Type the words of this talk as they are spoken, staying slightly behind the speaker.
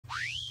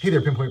Hey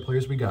there, Pinpoint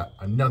players. We got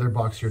another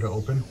box here to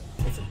open.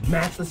 It's a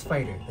Matchless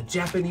Fighter, the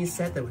Japanese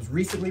set that was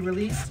recently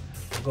released.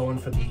 We're going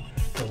for the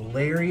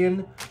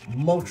Galarian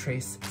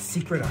Moltres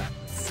Secret Art.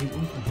 Let's see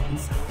what we can get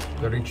inside.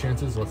 30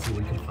 chances. Let's see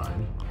what we can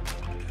find.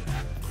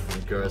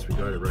 Alright guys, we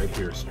got it right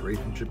here, straight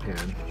from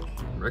Japan.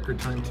 Record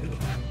time too.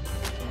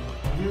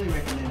 I really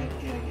recommend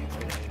getting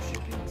expedited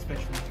shipping,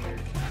 especially if you're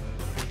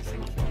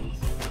purchasing things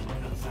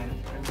from outside of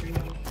the country.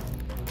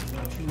 It's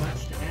not too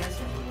much to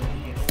ask if you want to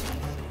get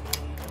things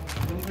a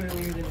little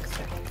earlier than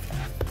expected.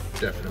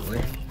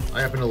 Definitely.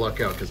 I happen to luck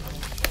out because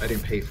I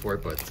didn't pay for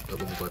it, but it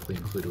was luckily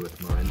included with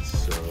mine,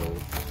 so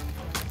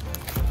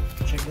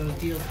Check those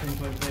deals,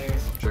 Pinpoint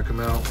players. check them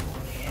out.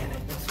 Man,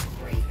 it looks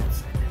great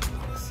inside that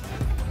box.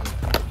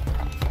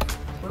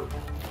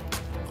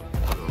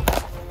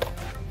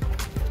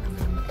 And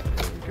then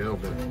there we go,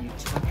 but And then you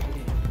tuck it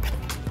in.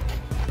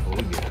 oh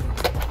yeah,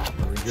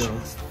 there we go.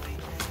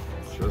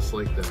 Just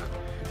like that.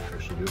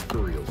 Actually do it for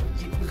real. It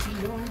was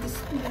on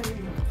display.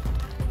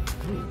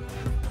 A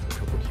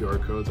couple QR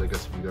codes, I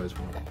guess if you guys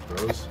want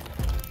those.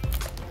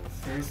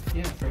 First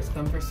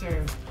come, first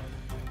serve.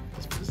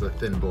 This is a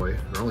thin boy.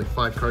 There are only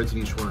 5 cards in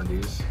each one of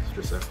these,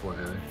 just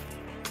FYI.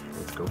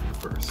 Let's go for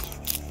the first.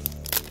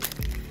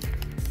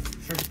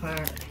 First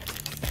pack.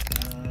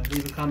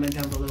 Leave a comment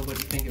down below what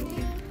you think it will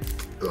be.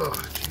 Ugh,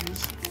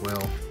 jeez.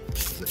 Well,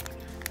 if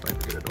I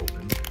forget it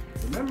open.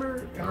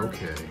 Remember our,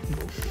 Okay.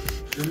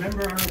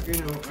 Remember our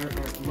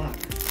luck.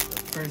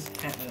 The first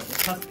pack, the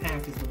tough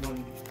pack is the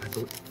one.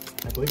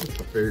 I believe it's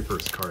the very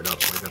first card up. I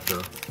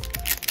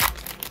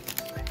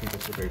think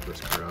it's the very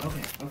first card up.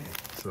 Okay.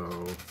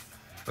 So,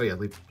 oh yeah,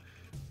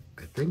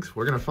 I think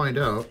we're gonna find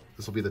out.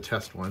 This will be the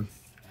test one.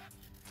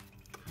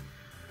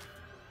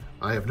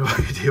 I have no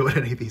idea what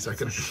any of these are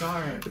gonna be. It's a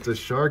shark. It's a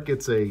shark.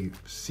 It's a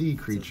sea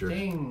creature. It's a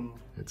thing.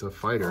 It's a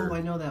fighter. Oh,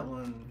 I know that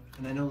one,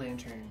 and I know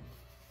Lantern.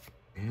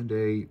 And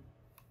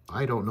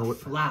I don't know what.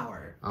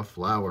 Flower. A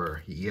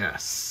flower.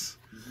 Yes.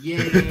 Yay!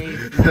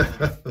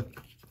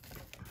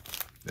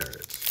 There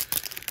it is.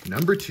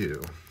 Number 2.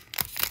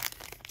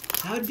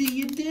 How do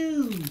you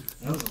do?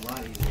 That was a lot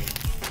easier.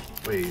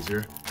 Way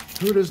easier.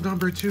 Who does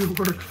number 2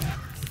 work for?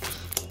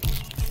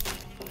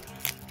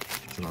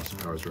 It's an Austin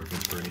Powers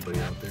reference for anybody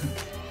out there.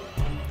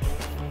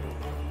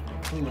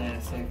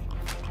 Classic.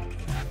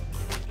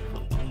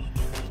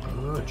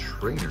 A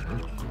trainer.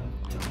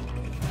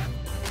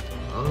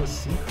 A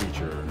sea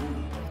creature.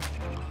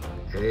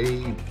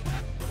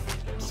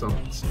 Some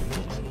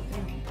snails.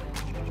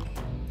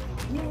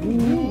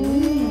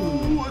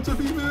 Ooh, it's a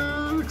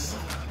VMAX!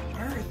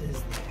 Earth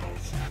is that?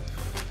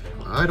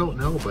 I don't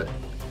know, but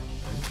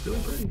it's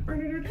really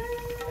pretty.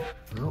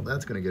 Well,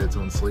 that's gonna get its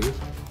own sleeve.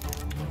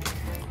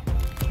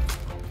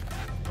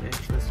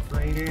 Matchless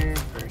Fighter,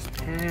 first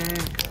pack,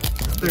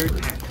 third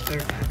pack.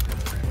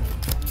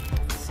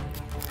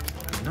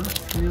 I'm not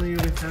familiar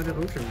with how to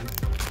open.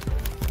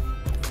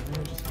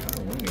 Just kind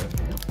of wing it.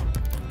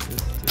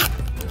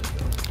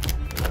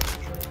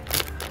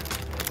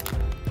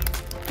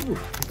 Ooh,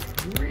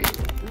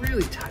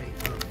 really tight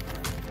on the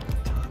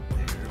top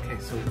there.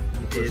 Okay, so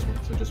we did.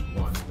 So just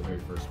one, the very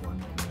first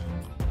one,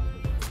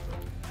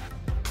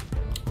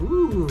 and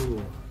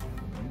Ooh,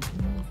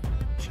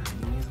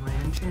 Chinese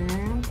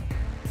lantern.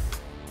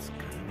 It's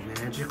got a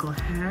magical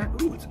hat.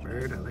 Ooh, it's a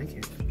bird. I like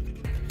it.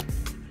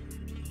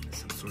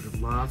 Some sort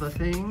of lava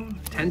thing.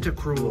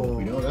 Tentacruel.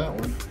 we know that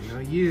one. I know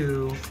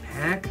you.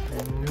 Pack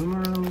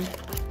numero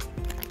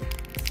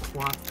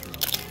 4.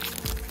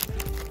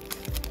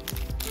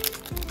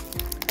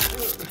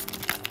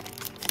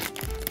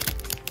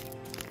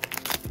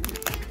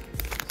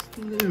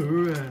 And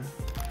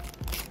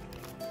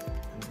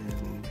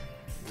then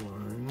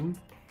 1.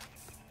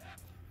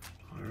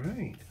 All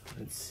right,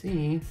 let's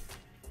see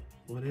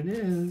what it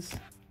is.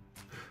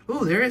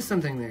 Oh, there is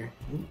something there.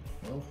 Ooh,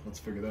 well, let's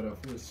figure that out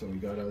first. So we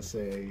gotta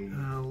say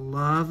A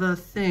lava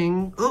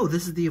thing. Oh,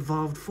 this is the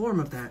evolved form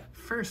of that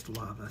first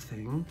lava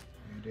thing.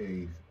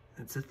 and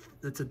It's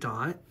a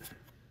dot.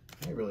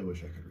 I really wish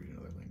I could read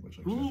another language.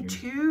 Like Me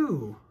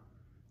too.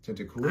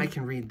 Tentacool. I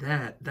can read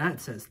that.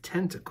 That says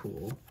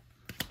tentacool.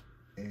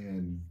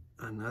 And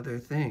Another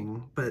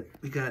thing, but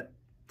we got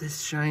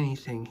this shiny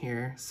thing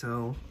here,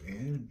 so.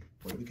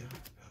 what do we got?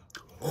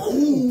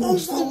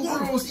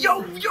 Oh,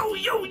 yo!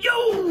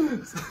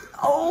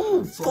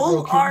 Oh,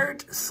 full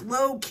art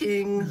Slow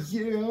King.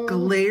 Yeah.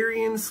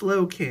 Galarian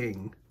Slow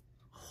King.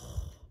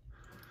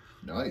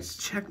 Nice.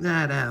 Check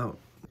that out.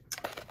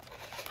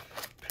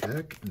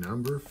 Pack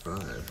number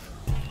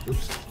 5.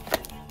 Oops.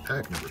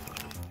 Pack number 5.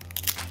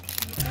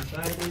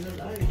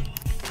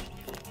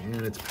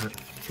 And it's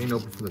chain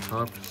open from the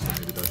top, so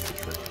maybe that's the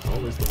trick.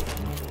 Always the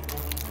one.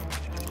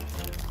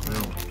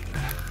 Well,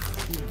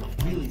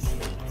 Really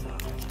sealed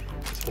top.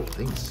 this whole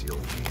thing's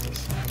sealed,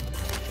 Jesus.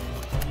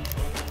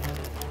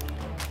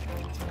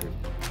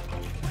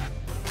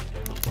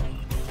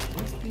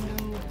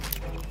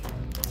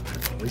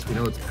 At least we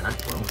know it's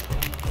packed well.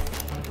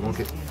 It won't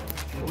get. It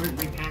weren't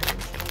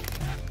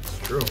repackaged. It's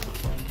true.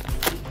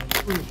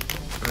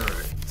 All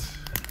right.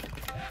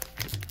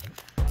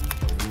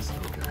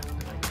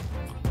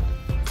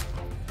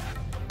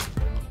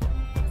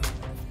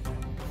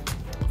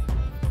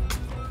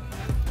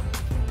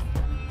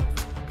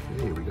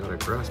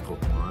 grass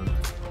Pokemon.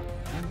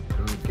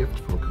 Got a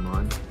gift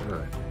Pokemon.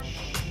 Got a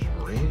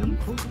Shram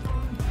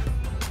Pokemon.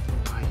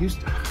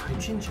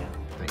 Chinchou.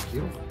 Thank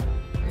you.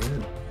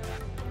 And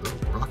a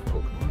rock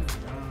Pokemon.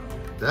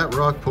 That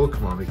rock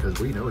Pokemon because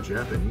we know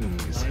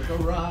Japanese. Like a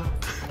rock.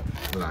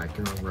 Like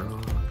a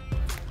rock.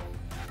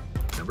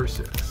 Number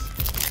 6.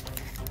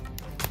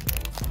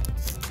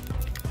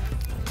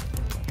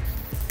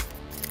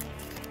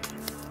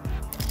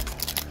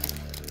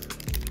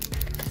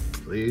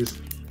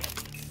 Please.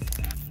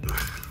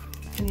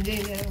 Any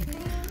day now.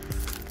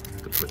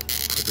 To put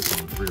this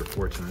on 3 or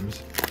 4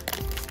 times.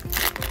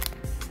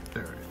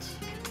 Alright.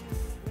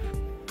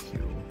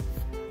 Heal.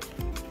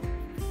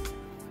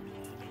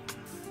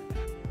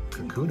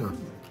 Kakuna.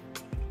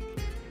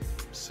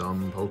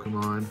 Some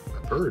Pokemon.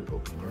 A bird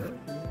Pokemon.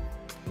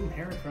 Ooh,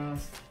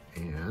 Heracross.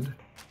 And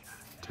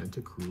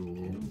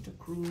Tentacruel.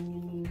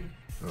 Tentacruel.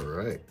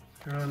 Alright.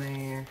 We're on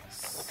a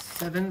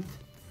 7th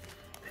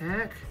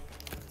pack.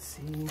 Let's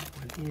see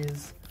what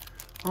is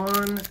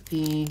on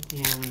the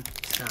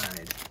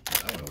inside. I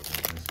don't know what's in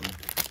this one.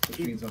 Which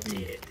means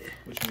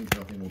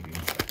nothing will be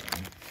inside.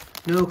 Right?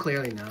 No,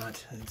 clearly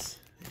not.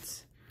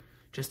 It's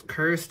just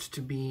cursed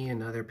to be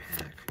another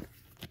pack.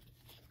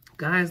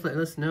 Guys, let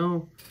us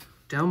know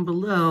down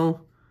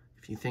below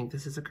if you think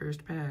this is a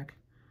cursed pack.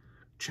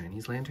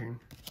 Chinese Lantern.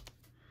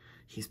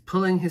 He's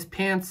pulling his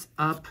pants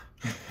up.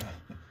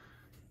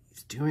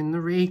 He's doing the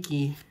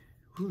Reiki.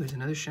 Ooh, there's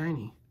another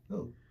shiny.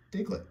 Oh,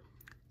 Diglett.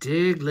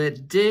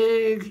 Diglett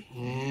dig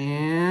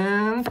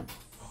and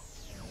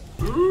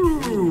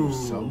ooh,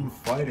 Some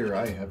fighter.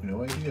 I have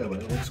no idea,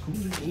 but it looks cool.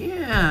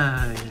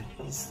 yeah,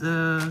 he's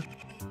a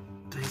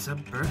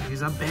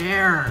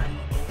bear.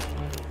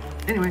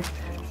 Anyway,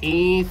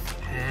 8th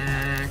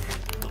pack.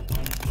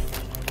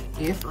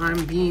 If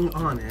I'm being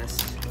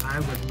honest, I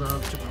would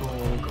love to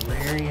pull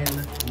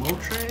Galarian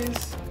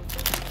Moltres,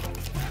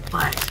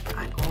 but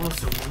I'd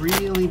also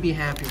really be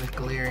happy with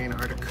Galarian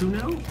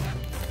Articuno.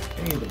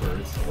 Any of the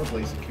birds. Or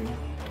Blaziken.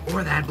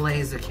 Or that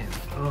Blaziken.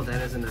 Oh,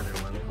 that is another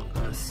one.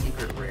 A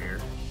secret rare.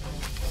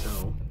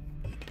 So,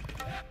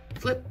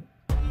 flip.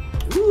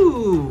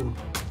 Ooh,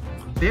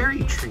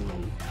 Berry Tree.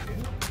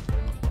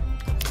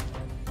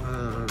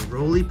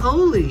 Roly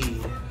Poly.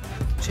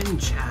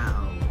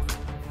 Chinchou.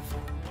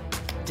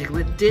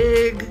 Diglett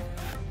Dig.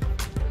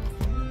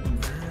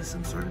 That is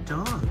some sort of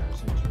dog.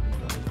 Some sort of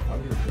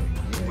fighter thing.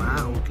 Yeah,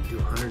 Wow, we could do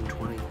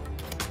 120.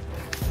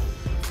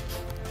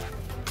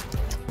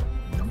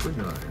 Number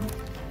 9.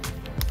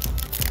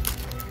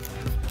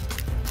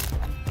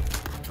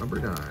 Number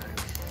 9.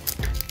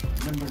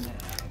 Number 9.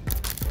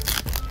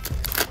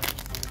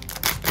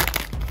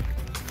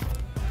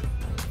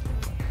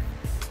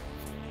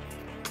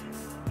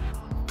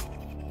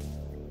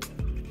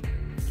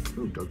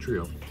 Ooh, Dog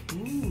Trio.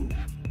 Ooh.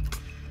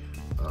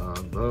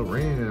 The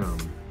Ram.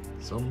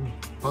 Some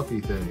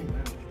puffy thing.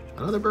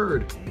 Another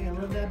bird. Hey, I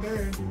love that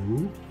bird.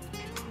 Ooh.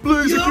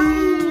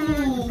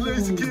 Blaziken!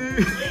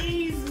 Blaziken!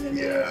 Blazing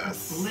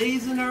Yes!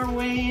 Blazing our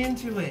way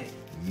into it.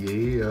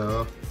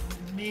 Yeah.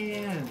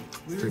 Man,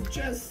 we were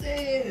just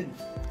saying.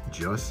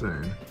 Just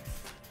saying.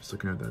 Just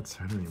looking at that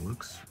center, he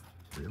looks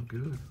real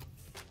good.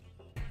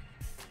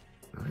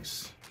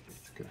 Nice.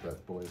 Let's get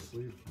that boy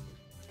asleep.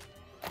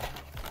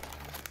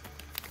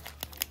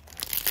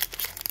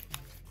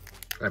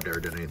 I've never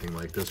done anything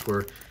like this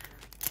where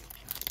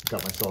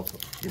got myself,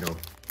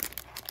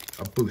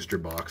 a booster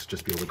box,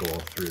 just be able to go all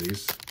through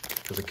these.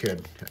 As a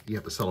kid, you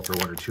have to settle for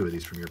 1 or 2 of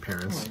these from your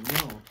parents. Oh, I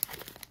know.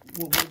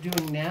 What we're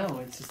doing now,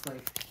 it's just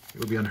like... It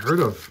would be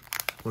unheard of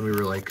when we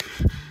were like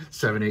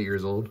 7, 8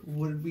 years old.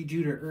 What did we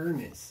do to earn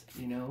this,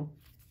 you know?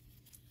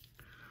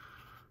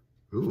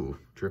 Ooh,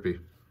 trippy.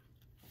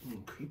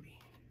 Creepy.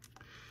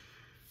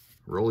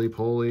 Roly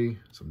Poly,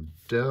 some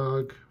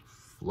dog,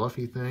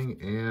 fluffy thing,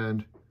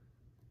 and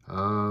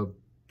Another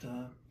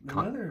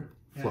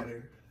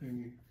batter.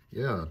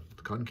 yeah,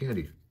 cotton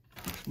candy.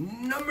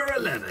 Number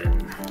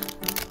 11.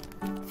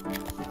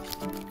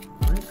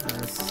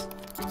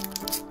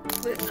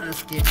 Let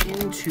us get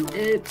into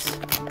it.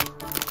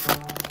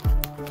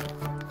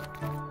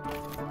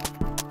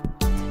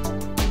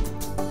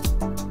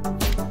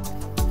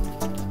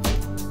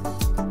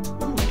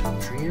 Ooh,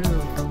 Trio.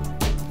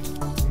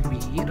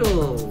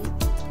 Beetle.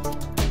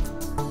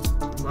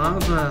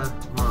 Lava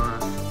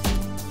Moth.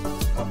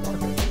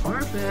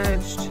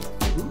 Far-fetched.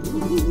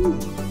 Ooh.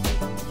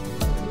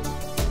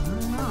 I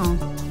don't know.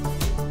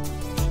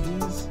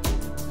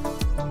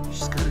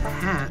 She's got a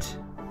hat.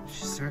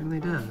 She certainly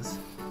does.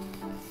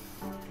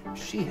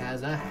 She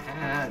has a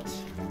hat.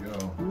 There you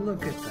go.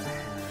 Look at the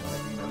hat.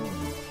 Let me know.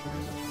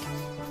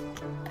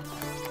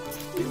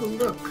 We will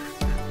look at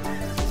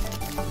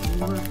that.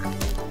 Look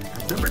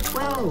at number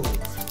 12.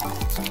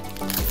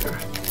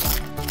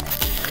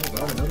 How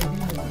about another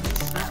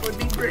VMAX? That would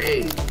be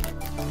great.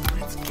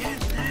 Let's get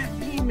that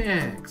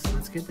VMAX.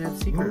 Let's get that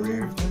secret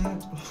rare.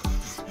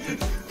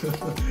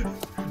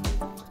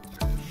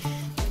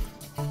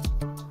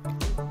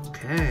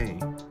 Okay.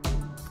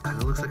 Kind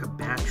of looks like a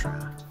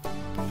Batra.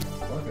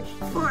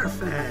 Farfetch'd.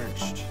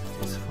 Far-fetched.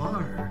 It's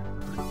far.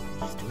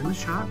 She's doing the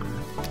chakra.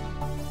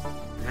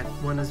 That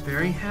one is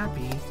very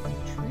happy.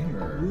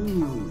 Trainer.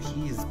 Ooh,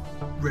 he's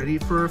ready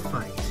for a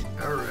fight.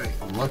 All right,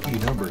 lucky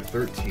number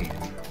 13.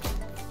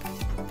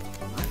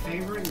 My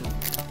favorite number.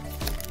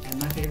 And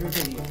my favorite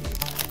video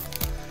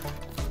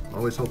game.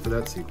 Always hope for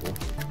that sequel.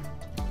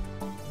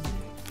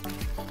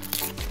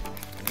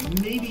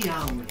 Maybe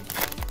I'll win.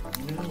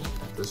 No,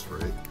 At this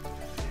rate.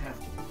 I have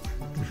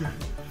to.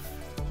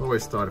 I've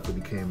always thought if we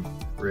became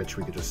rich,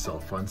 we could just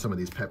self-fund some of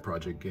these pet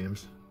project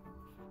games.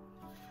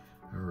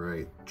 All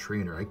right,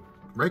 trainer. I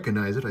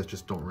recognize it, I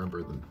just don't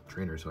remember the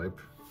trainer type.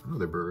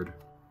 Another bird.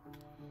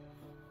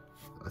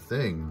 A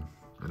thing.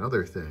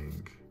 Another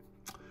thing.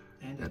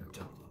 And a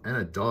dog. And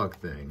a dog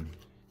thing.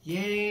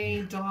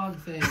 Yay, dog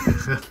thing.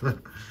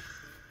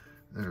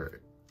 All right.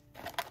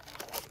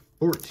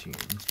 14.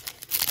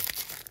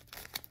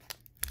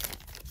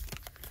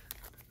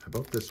 How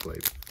about this way?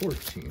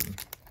 14.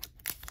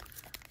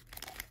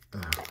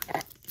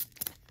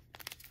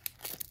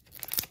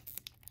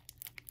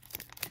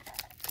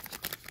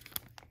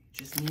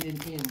 Just need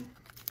an in.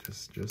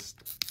 Just,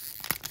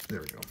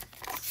 there we go.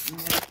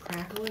 Snap,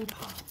 crackle, and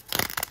pop.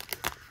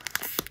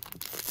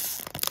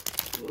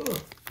 Ugh.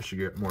 I should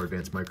get more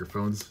advanced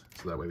microphones,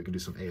 so that way we can do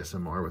some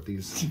ASMR with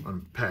these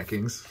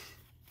unpackings.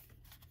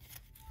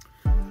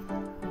 All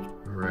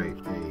right,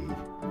 a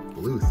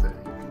blue thing,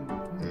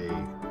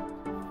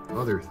 a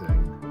other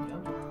thing,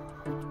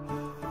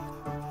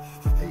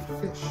 a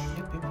fish,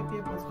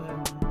 Yep, let's go ahead.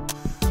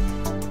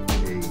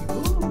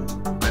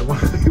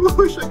 I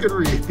wish I could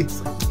read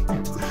these.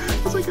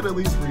 Because I could at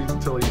least read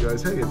and tell you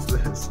guys, hey, it's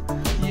this.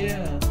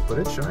 Yeah. But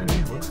it's shiny,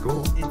 it looks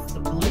cool. It's the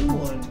blue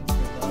one for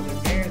the other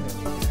bear that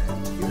we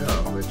had.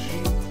 Yeah, which...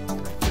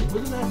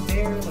 Wasn't that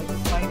bear like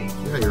fighting?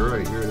 Yeah, you're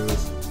right, here it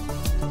is.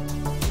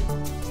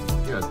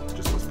 Yeah, it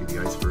just must be the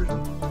ice version.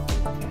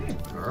 Okay.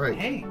 All right.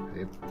 Hey,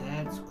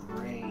 that's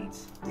great.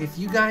 If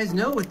you guys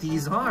know what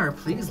these are,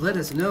 please let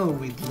us know.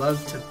 We'd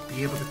love to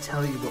be able to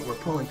tell you what we're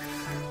pulling.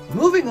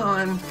 Moving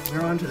on,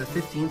 we're on to the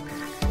 15th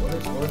pack.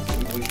 What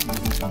we wish we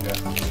knew some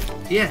Japanese.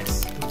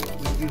 Yes,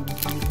 it would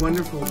be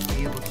wonderful to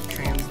be able to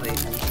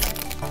translate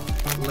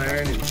and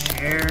learn and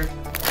share.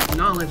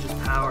 Knowledge is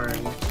power,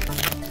 and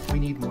we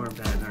need more of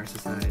that in our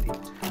society.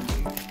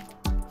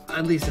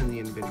 At least in the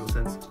individual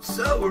sense.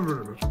 So,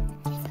 we're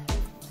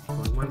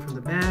pulling one from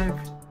the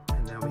back,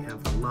 and now we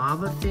have the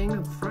lava thing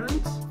up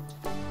front.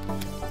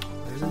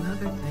 There's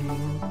another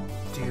thing.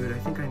 Dude, I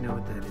think I know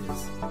what that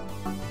is.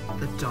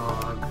 The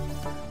dog.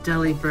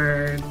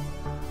 Delibird.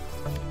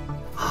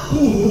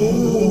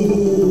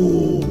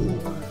 Oh,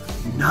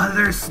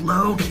 another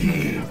slow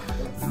king.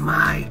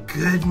 My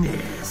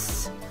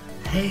goodness.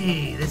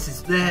 Hey, that's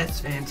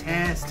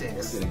fantastic.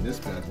 We're getting this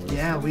bad boy.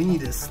 Yeah, we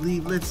need to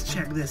sleep. Let's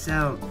check this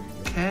out.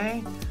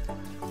 Okay.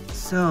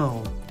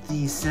 So,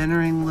 the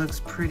centering looks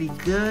pretty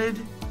good.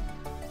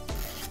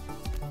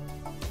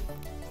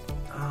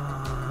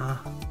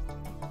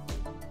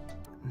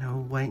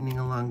 No whitening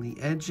along the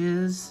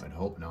edges. I'd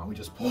hope not. We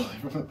just pulled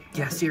it.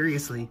 Yeah,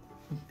 seriously.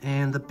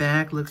 And the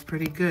back looks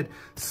pretty good.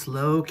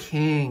 Slow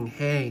King.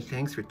 Hey,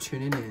 thanks for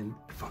tuning in.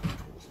 Fucking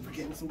fools. We're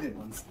getting some good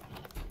ones.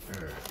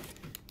 All right.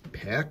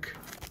 Pack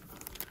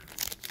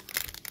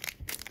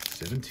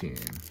 17.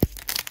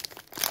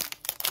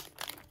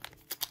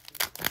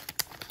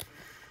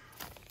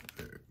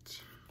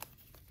 Right.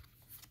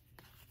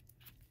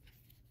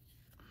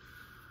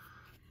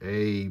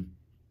 A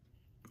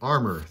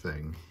armor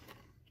thing.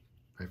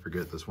 I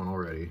forget this one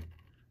already.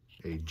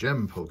 A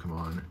gem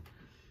Pokemon.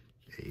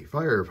 A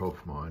fire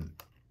Pokemon.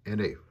 And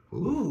a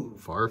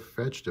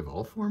far-fetched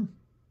evolve form?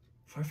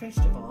 Far-fetched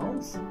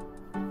evolves?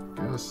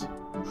 Yes.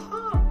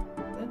 Huh.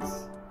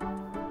 That's...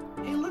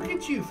 Hey, look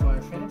at you,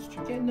 Far-fetched.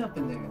 You're getting up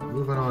in there.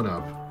 Moving on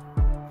up.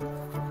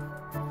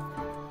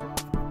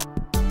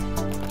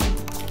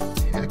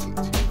 Pack 18.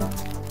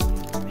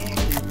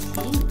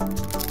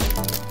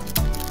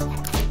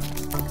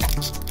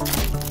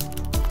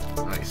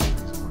 Nice.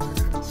 These ones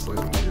are gonna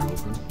slightly easier to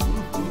open.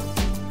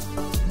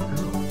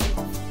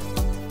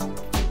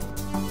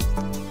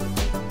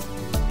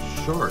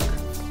 Shark.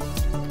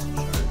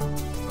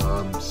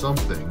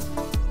 Something.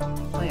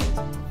 Plant.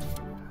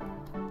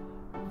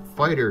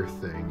 Fighter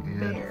thing.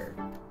 And Bear.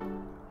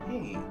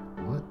 Hey.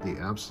 what the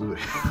absolute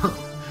hell?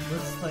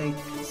 Looks like...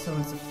 So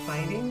it's a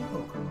fighting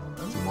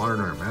Pokemon. It's a modern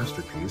art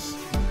masterpiece.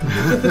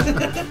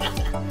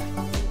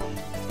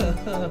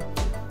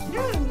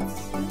 Yeah,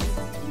 it's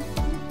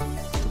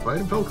It's a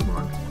fighting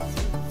Pokemon.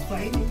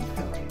 fighting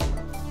Pokemon.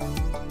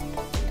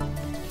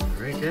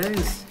 Alright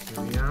guys,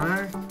 here we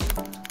are.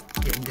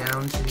 Getting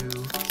down to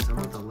some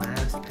of the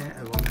last pack.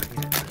 Well, not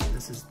yet, but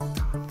this is...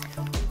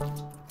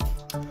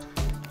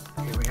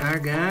 Here we are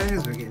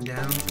guys, we're getting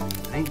down to the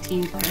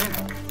 19th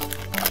pack.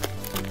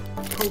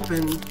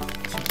 Hoping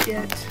to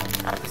get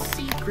a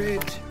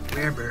secret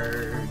rare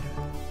bird.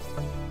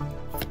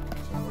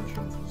 Some more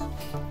chances.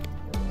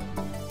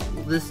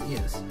 This,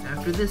 yes,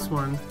 after this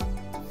one,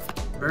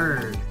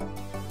 bird,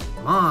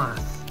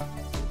 moth,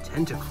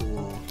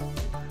 tentacle,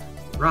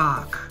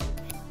 rock,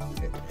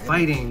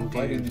 fighting dude.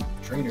 Fighting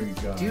trainer you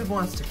got. Dude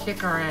wants to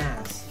kick our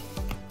ass.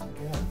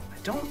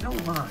 don't know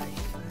why.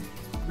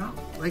 Not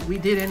like we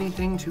did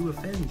anything to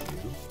offend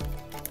you.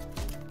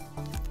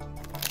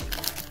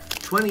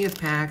 20th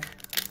pack.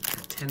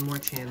 Got 10 more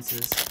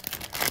chances.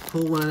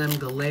 Pull one of them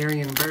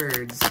Galarian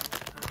birds.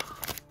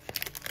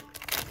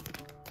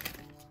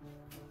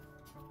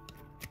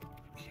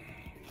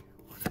 Okay,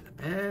 one in the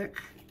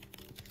back.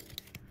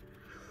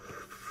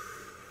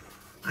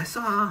 I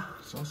saw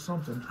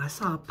something. I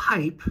saw a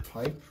pipe.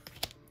 Pipe?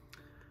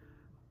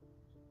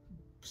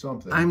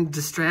 Something. I'm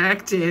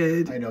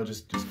distracted. I know,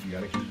 just you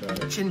gotta keep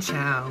that.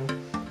 Chin-chow.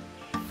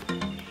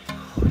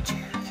 Oh, dude.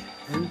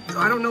 And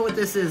I don't know what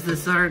this is.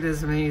 This art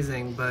is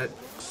amazing, but...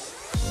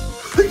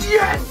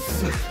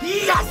 Yes!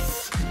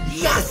 Yes!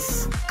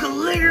 Yes!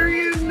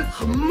 Galarian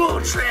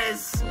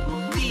Moltres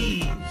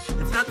V!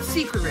 It's not the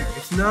secret rare.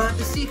 It's not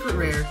the secret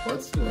rare.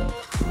 What's the...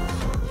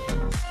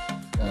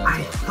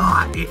 I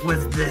thought it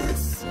was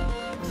this.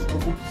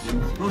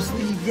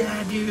 Mostly,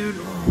 yeah, dude.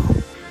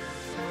 Oh.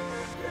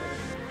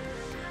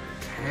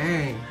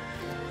 Okay.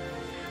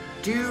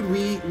 Dude,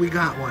 we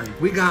got one.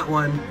 We got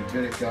one. You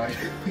did it, guy.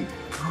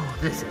 Oh,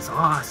 this is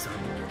awesome.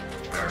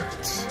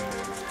 It's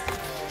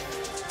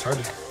hard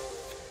to...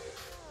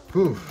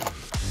 Whew.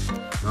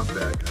 Not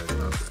bad, guys,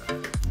 not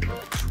bad.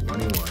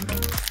 21.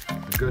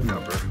 A good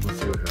number. Let's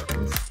see what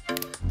happens.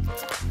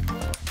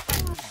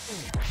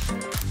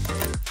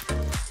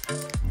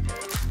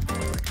 I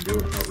can do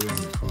it without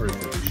losing cards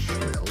with this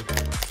shell.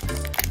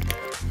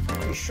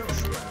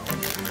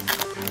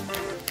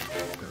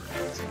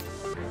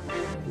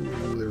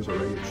 Ooh, there's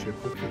already a chip.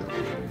 Hopefully that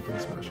wasn't anything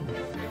special.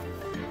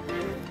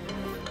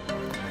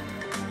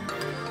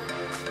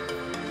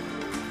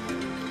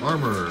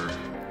 Armor.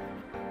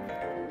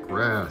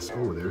 Grass.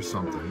 Oh, there's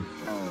something.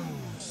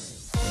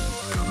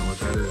 I don't know what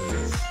that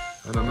is.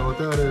 I don't know what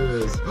that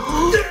is.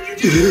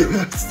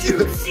 Yes!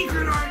 Dude,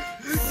 secret art!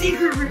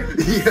 Secret rare!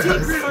 Yes.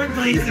 Secret art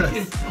Blaziken!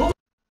 Yes.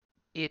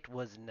 It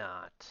was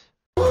not.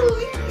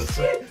 Holy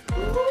shit!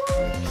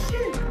 Holy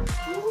shit!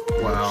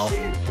 Holy Wow.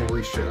 shit!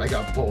 Holy shit. I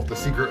got both the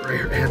secret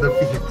rare and the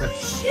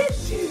VMAX. Shit,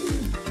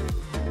 dude!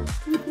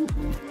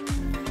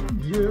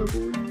 Yeah,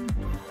 boy.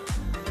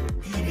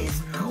 It is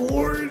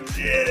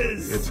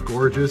gorgeous! It's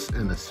gorgeous,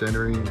 and the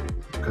centering,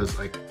 because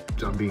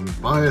I'm being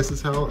biased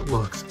as hell, it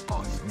looks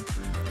awesome.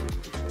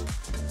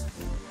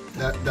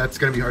 That's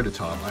gonna be hard to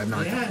top. I'm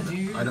not. Yeah,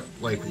 dude. I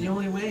don't like. The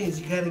only way is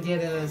you gotta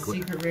get a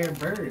secret rare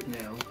bird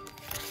now.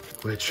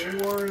 Which?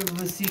 Or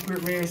the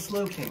secret rare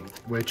Slowking.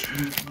 Which?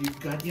 You've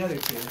got the other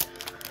two.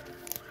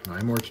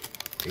 8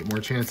 more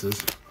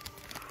chances.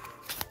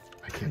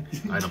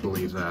 I don't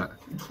believe that.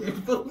 I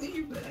can't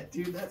believe that,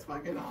 dude. That's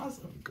fucking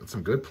awesome. Got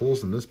some good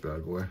pulls in this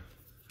bad boy.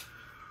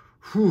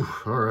 Whew.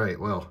 All right.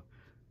 Well,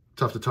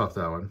 tough to top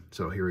that one.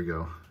 So here we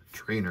go.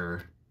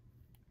 Trainer.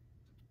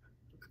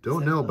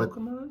 Don't know, but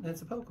Pokemon?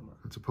 That's a Pokemon.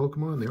 it's a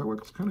Pokemon. The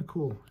artwork is kind of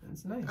cool.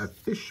 That's nice. A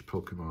fish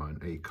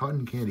Pokemon, a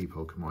cotton candy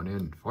Pokemon,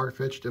 and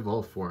Farfetch'd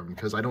evolved form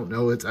because I don't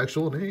know its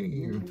actual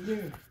name.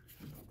 Yeah.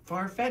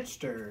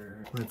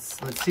 Far-fetched-er. Let's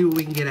see what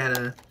we can get out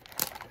of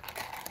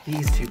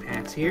these 2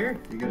 packs here.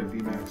 You get a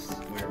VMAX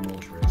Lair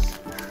Moltres.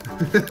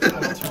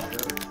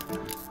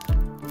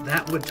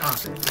 That would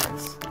top it,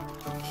 guys.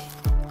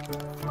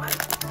 But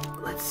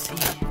let's see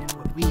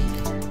what we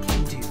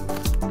can do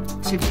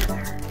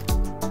together.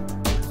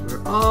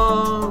 We're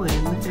all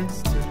in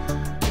this.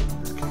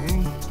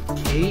 Okay.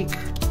 Cake.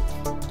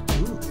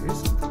 Ooh, there's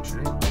something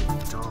shiny.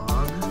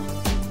 Dog.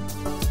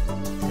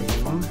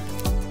 Thing.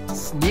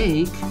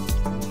 Snake.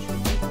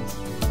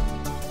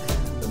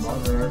 The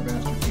modern art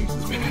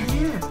masterpieces, man.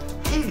 Yeah.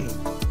 Hey.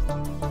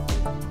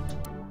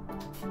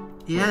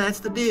 Yeah, that's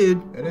the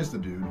dude. It is the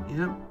dude.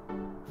 Yep.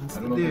 That's I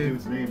the don't know what the dude.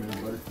 dude's name is,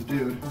 but it's the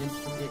dude.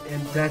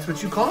 And that's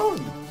what you call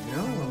him, you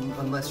know,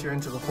 unless you're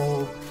into the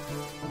whole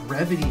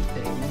brevity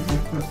thing.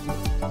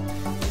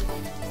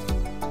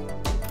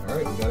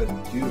 Alright, we got a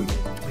dude.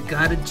 We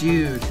got a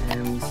dude,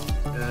 and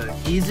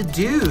he's a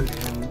dude,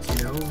 and,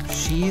 you know,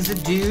 she's a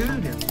dude,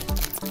 and...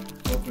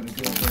 Welcome to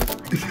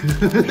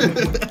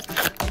Good.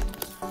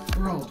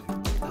 We're all dudes.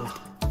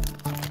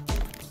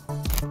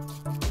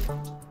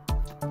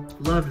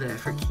 Love that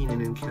for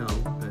Keenan and Kel,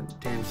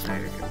 but Dan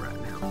Snyder can run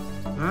now.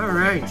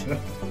 Alright.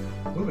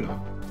 Moving on.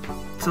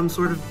 Some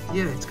sort of,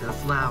 yeah, it's got a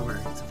flower.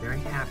 It's a very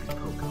happy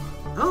Pokemon.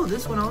 Oh,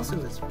 this one also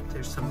is,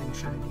 there's something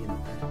shiny in it.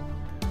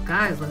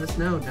 Guys, let us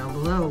know down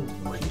below.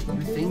 What do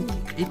you think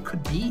it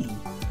could be?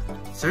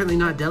 Certainly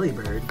not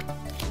Delibird.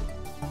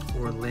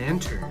 Or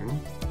Lantern.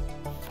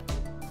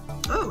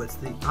 Oh, it's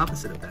the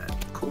opposite of that.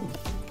 Cool.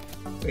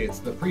 Wait, it's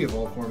the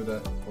pre-evolved form of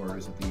that, or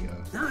is it the,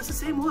 No, it's the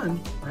same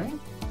one, right?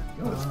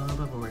 no, it's,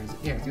 Where is it?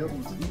 Yeah. the other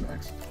one's the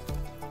VMAX.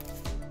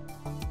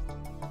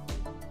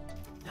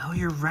 No,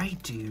 you're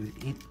right, dude.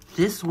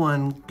 This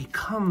one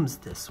becomes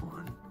this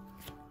one.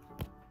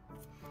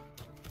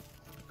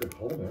 Good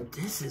pull, man.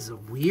 This is a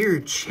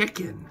weird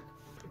chicken.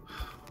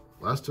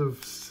 Last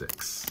of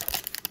 6.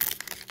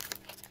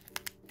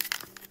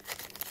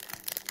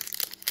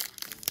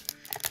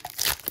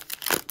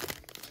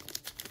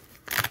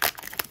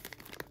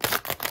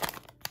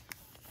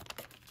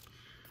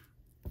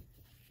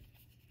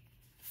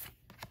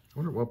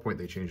 at what point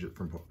they changed it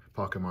from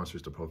Pocket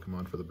Monsters to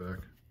Pokemon for the back.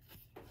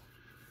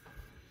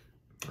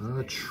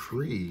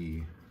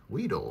 Tree.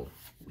 Weedle.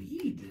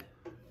 Weed.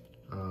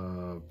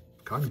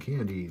 Cotton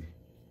Candy.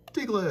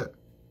 Diglett.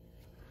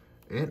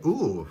 And,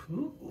 ooh.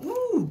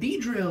 Ooh,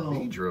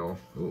 Beedrill. Beedrill.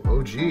 Ooh,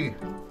 OG.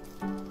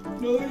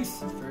 Nice.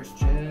 First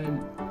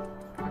gen.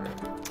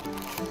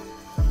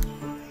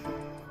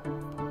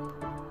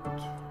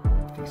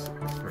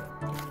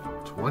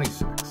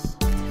 26.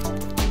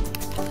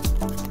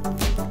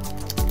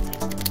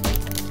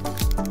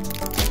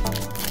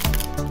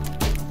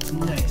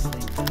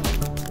 Nicely done.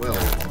 Well,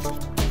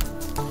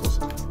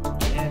 almost.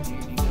 Yeah,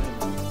 dude, you got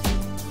it.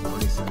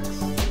 26.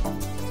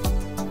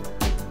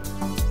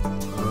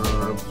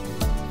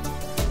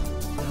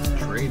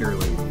 Trainer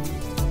Lady.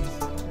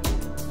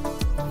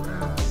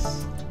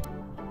 Grass.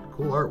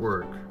 Cool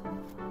artwork.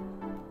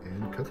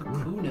 And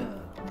Kakuna. Kakuna.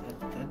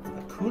 That's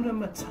Kakuna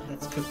Matata.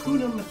 That's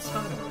Kakuna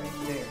Matata right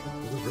there.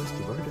 For the rest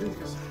of our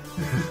days.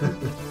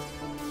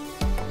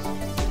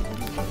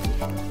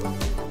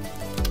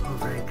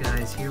 Alright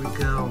guys, here we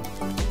go.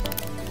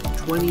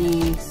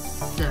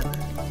 27.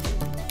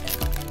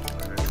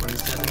 Our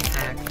 27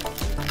 pack.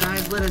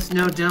 Guys, let us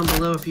know down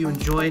below if you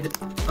enjoyed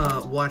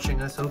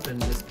watching us open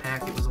this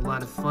pack. It was a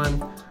lot of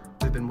fun.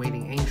 We've been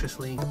waiting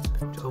anxiously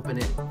to open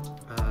it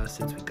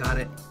since we got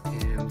it,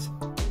 and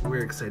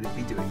we're excited to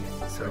be doing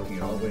it. So,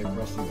 Tracking all the way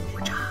across the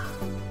ocean.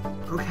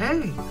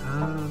 okay,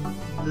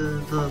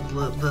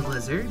 the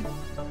lizard,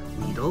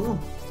 Weedle,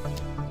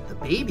 the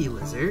baby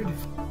lizard,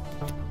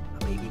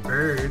 a baby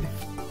bird,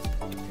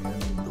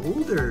 And the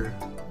older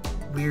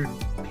weird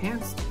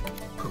pants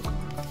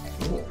Pokemon.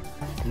 Cool.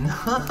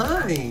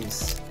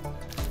 Nice.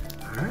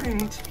 All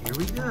right, here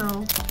we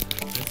go.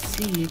 Let's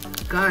see,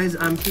 guys.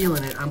 I'm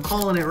feeling it. I'm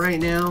calling it right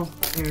now.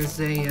 There's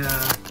a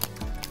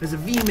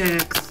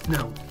VMAX.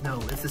 No,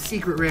 it's a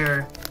secret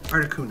rare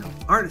Articuno.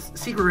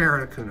 Secret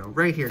rare Articuno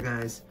right here,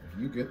 guys.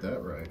 you get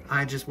that right.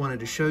 I just wanted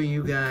to show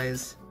you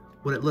guys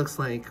what it looks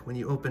like when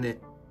you open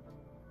it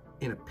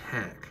in a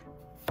pack.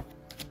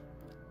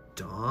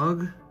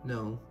 Dog?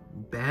 No.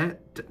 Bat?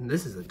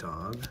 This is a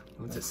dog.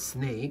 It's a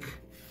snake.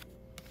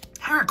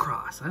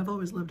 Heracross. I've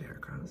always loved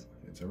Heracross.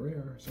 It's a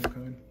rare, some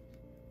kind.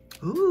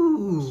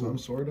 Ooh. Some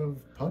sort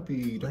of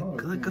puppy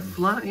dog. Like a yeah.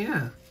 fly,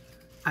 yeah.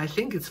 I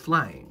think it's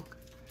flying.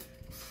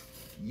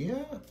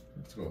 Yeah,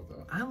 let's go with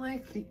that. I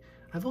like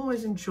I've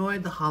always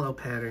enjoyed the hollow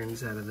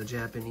patterns out of the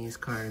Japanese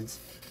cards.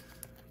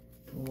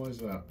 What was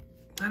that?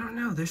 I don't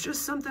know, there's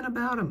just something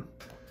about them.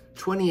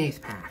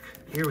 28th pack,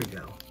 here we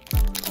go.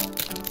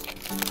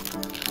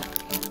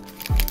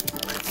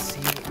 Let's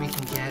see what we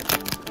can get.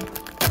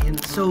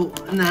 So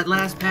in that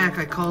last pack,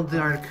 I called the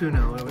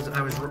Articuno.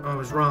 I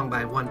was wrong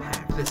by one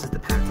pack. This is the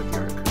pack with the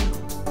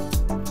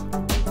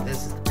Articuno.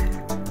 This is the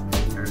pack with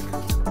the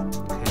Articuno.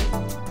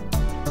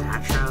 Okay.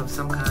 Patra of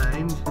some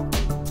kind.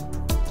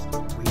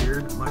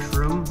 Weird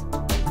mushroom.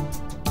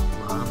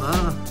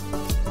 Lava.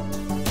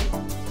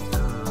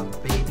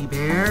 Baby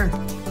bear.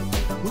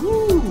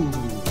 Ooh.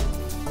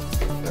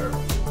 There.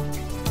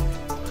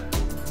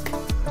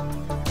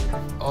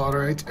 All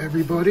right,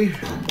 everybody.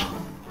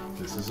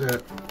 This is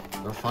it.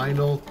 The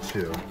final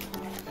two.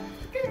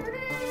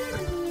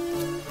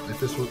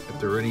 If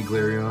there are any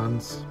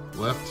Glareons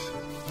left,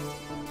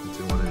 it's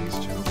in one of these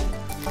two.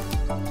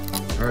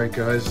 All right,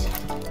 guys,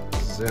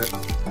 this is it.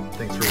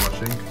 Thanks for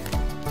watching.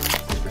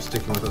 Thanks for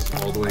sticking with us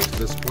all the way to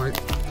this point.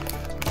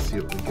 Let's see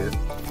what we get.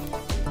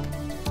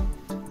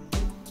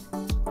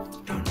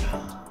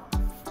 Okay.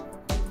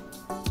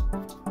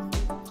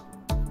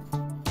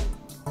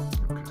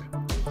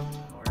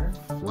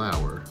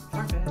 Flower.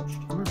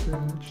 Far-fetched.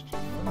 Far-fetched.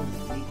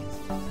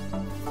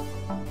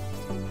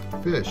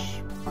 Fish,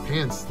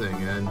 pants thing,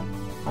 and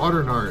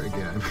modern art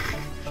again.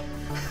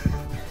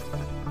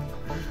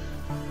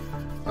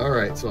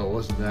 Alright, so it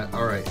wasn't that.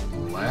 Alright,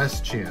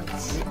 last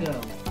chance. Here we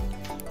go.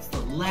 It's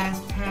the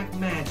last pack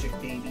magic,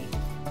 baby.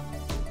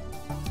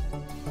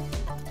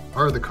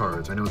 Are the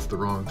cards? I know it's the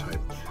wrong type.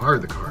 Are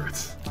the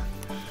cards?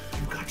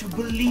 You got to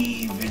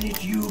believe in it,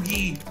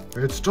 Yugi.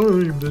 It's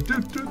time to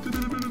do.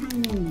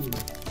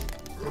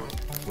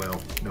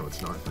 Well, no,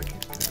 it's not. I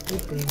can't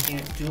open. You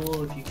can't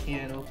duel if you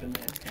can't open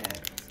that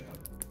pack. So.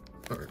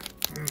 Alright.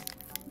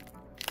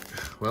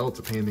 Well, it's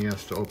a pain in the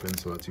ass to open,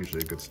 so that's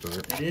usually a good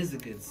start. It is a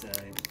good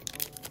sign,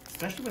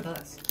 especially with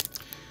us.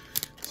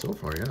 So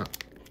far, yeah.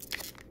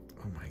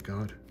 Oh my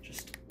god.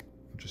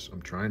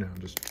 I'm trying to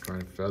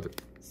feather.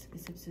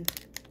 Sip.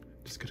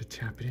 Just gotta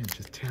tap it in.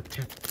 Just tap it.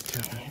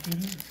 Tap it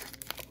in.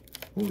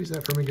 What was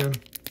that from again?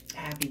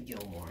 Happy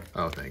Gilmore.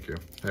 Oh, thank you.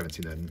 I haven't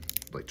seen that in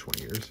like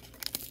 20 years.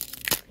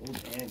 Oh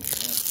man,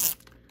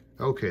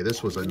 yeah. Okay,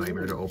 this was a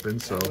nightmare to open,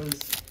 so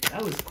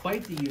That was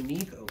quite the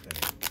unique opening.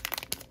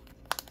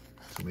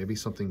 maybe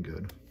something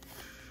good.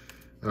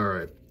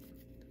 Alright.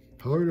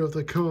 Heart of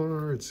the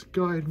cards,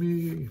 guide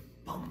me.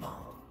 Boom.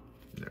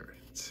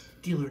 Alright.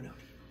 Deal or no?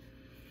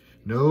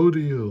 No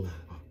deal.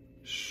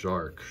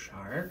 Shark.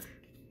 Shark.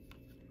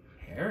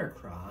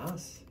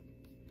 Heracross.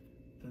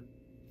 The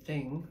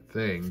thing.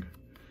 Thing.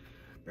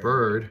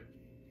 Bird.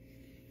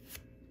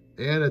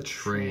 And a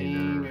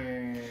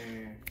trainer.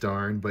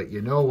 Darn, but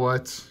you know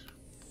what?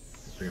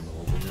 Bring them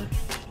all over here.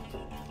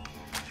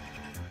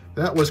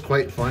 That was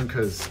quite fun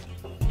because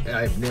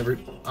I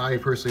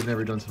personally have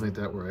never done something like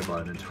that where I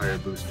bought an entire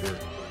booster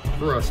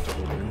for us to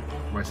open,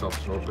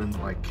 myself to open.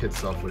 My kid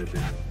self would have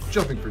been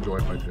jumping for joy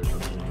if I could have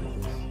done something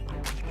like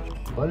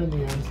this. But in the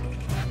end,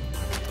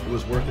 it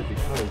was worth it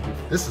because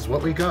this is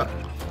what we got.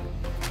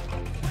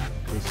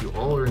 In case you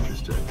all are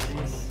interested.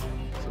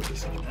 So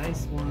this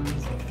Nice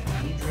ones,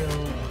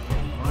 E-drill,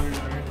 modern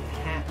art,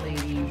 hat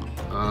lady,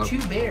 the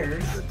two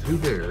bears. The two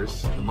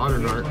bears, the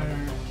modern art.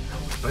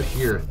 But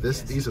here,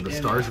 these are the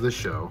stars of the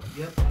show.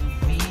 Yep,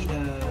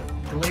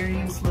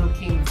 Galarian Slow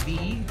King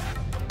V,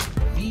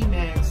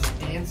 V-Max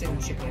Dancing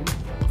Chicken.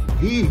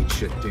 The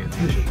Chick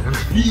Dancing Chicken.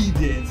 V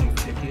Dancing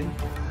Chicken.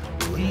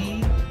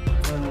 V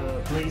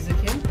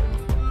Blaziken.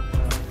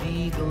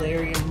 V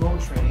Galarian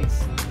Moltres.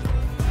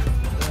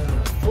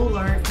 Full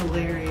Art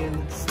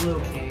Galarian Slow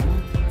King.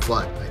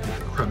 But I think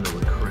the creme de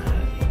la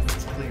creme.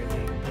 It's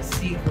clearly the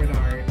secret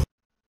art.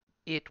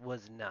 It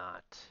was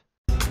not.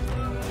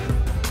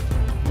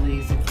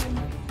 Blaziken.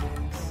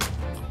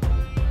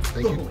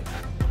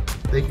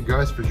 Thank you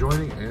guys for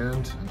joining,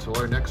 and until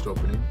our next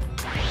opening,